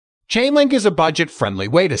Chain-link is a budget-friendly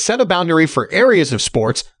way to set a boundary for areas of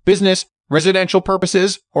sports, business, residential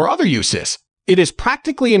purposes, or other uses. It is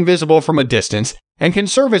practically invisible from a distance and can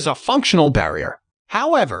serve as a functional barrier.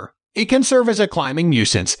 However, it can serve as a climbing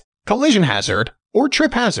nuisance, collision hazard, or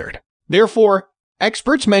trip hazard. Therefore,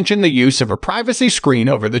 experts mention the use of a privacy screen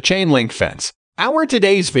over the chain-link fence. Our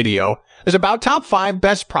today's video is about top 5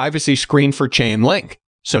 best privacy screen for chain-link.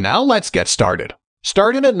 So now let's get started.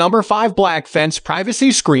 Starting at number 5, Black Fence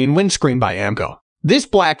Privacy Screen Windscreen by Amgo. This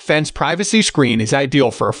black fence privacy screen is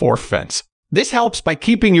ideal for a fourth fence. This helps by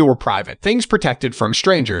keeping your private things protected from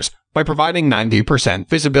strangers by providing 90%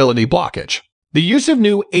 visibility blockage. The use of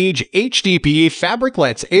new age HDPE fabric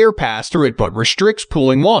lets air pass through it but restricts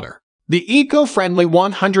pooling water. The eco-friendly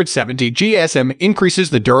 170 GSM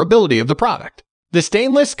increases the durability of the product. The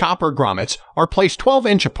stainless copper grommets are placed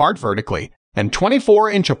 12-inch apart vertically and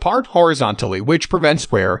 24-inch apart horizontally, which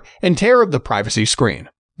prevents wear and tear of the privacy screen.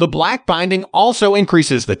 The black binding also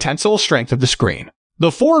increases the tensile strength of the screen. The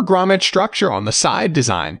 4-grommet structure on the side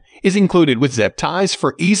design is included with zip ties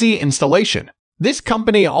for easy installation. This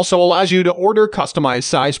company also allows you to order customized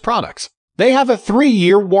size products. They have a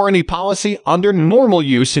 3-year warranty policy under normal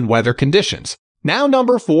use in weather conditions. Now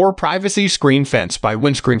number 4, Privacy Screen Fence by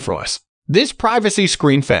Windscreen. This privacy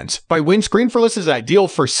screen fence by Windscreen is ideal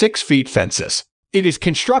for 6-feet fences. It is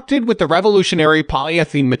constructed with the revolutionary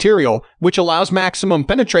polyethylene material, which allows maximum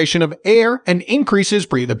penetration of air and increases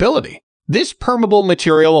breathability. This permeable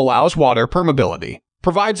material allows water permeability,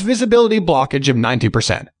 provides visibility blockage of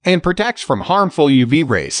 90%, and protects from harmful UV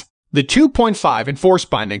rays. The 2.5 enforced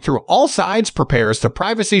binding through all sides prepares the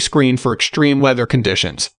privacy screen for extreme weather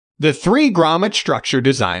conditions. The 3-grommet structure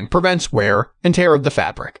design prevents wear and tear of the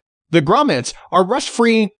fabric. The grommets are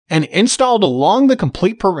rust-free and installed along the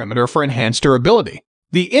complete perimeter for enhanced durability.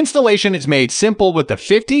 The installation is made simple with the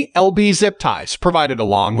 50 lb zip ties provided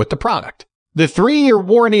along with the product. The 3-year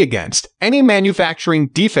warranty against any manufacturing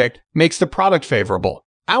defect makes the product favorable.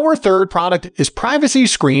 Our third product is Privacy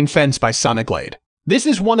Screen Fence by Sunnyglade. This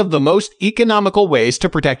is one of the most economical ways to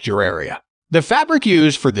protect your area. The fabric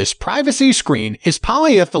used for this privacy screen is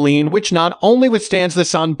polyethylene, which not only withstands the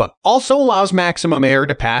sun but also allows maximum air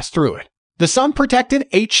to pass through it. The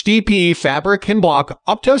sun-protected HDPE fabric can block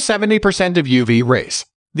up to 70% of UV rays.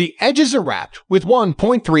 The edges are wrapped with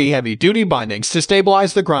 1.3 heavy-duty bindings to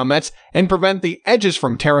stabilize the grommets and prevent the edges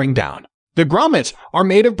from tearing down. The grommets are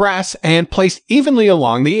made of brass and placed evenly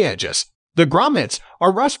along the edges. The grommets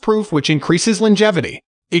are rust-proof, which increases longevity.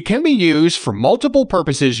 It can be used for multiple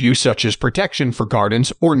purposes, such as protection for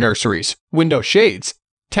gardens or nurseries, window shades,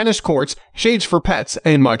 tennis courts, shades for pets,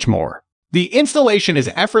 and much more. The installation is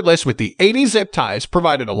effortless with the 80 zip ties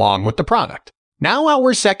provided along with the product. Now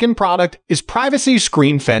our second product is Privacy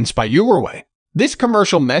Screen Fence by UIRWAY. This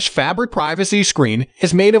commercial mesh fabric privacy screen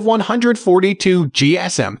is made of 142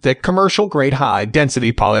 GSM thick commercial-grade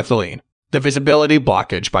high-density polyethylene. The visibility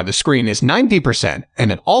blockage by the screen is 90%,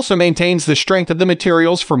 and it also maintains the strength of the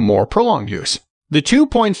materials for more prolonged use. The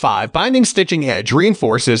 2.5 binding stitching edge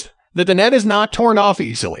reinforces that the net is not torn off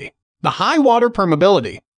easily. The high water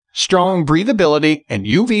permeability, strong breathability, and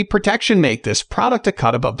UV protection make this product a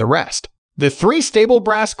cut above the rest. The 3 stable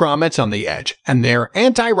brass grommets on the edge and their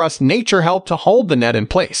anti-rust nature help to hold the net in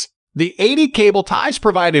place. The 80 cable ties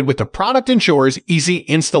provided with the product ensures easy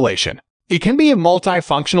installation. It can be a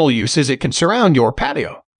multifunctional use as it can surround your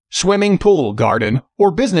patio, swimming pool, garden, or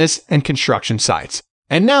business and construction sites.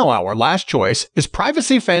 And now our last choice is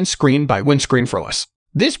Privacy Fence Screen by Windscreen.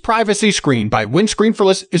 This privacy screen by Windscreen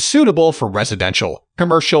is suitable for residential,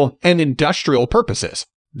 commercial, and industrial purposes.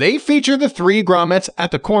 They feature the 3 grommets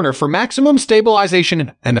at the corner for maximum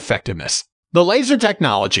stabilization and effectiveness. The laser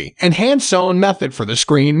technology and hand-sewn method for the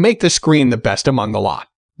screen make the screen the best among the lot.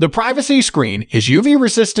 The privacy screen is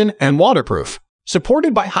UV-resistant and waterproof.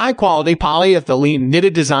 Supported by high-quality polyethylene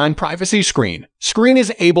knitted design privacy screen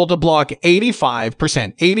is able to block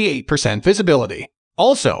 85%-88% visibility.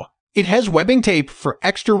 Also, it has webbing tape for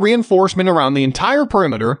extra reinforcement around the entire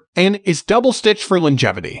perimeter and is double-stitched for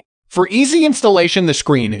longevity. For easy installation, the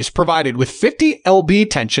screen is provided with 50 lb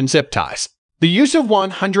tension zip ties. The use of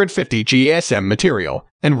 150 GSM material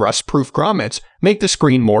and rust-proof grommets make the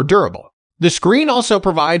screen more durable. The screen also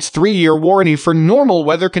provides 3-year warranty for normal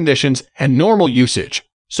weather conditions and normal usage.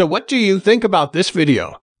 So what do you think about this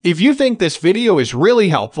video? If you think this video is really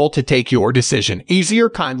helpful to take your decision easier,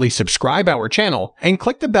 kindly subscribe our channel and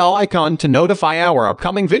click the bell icon to notify our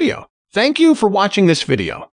upcoming video. Thank you for watching this video.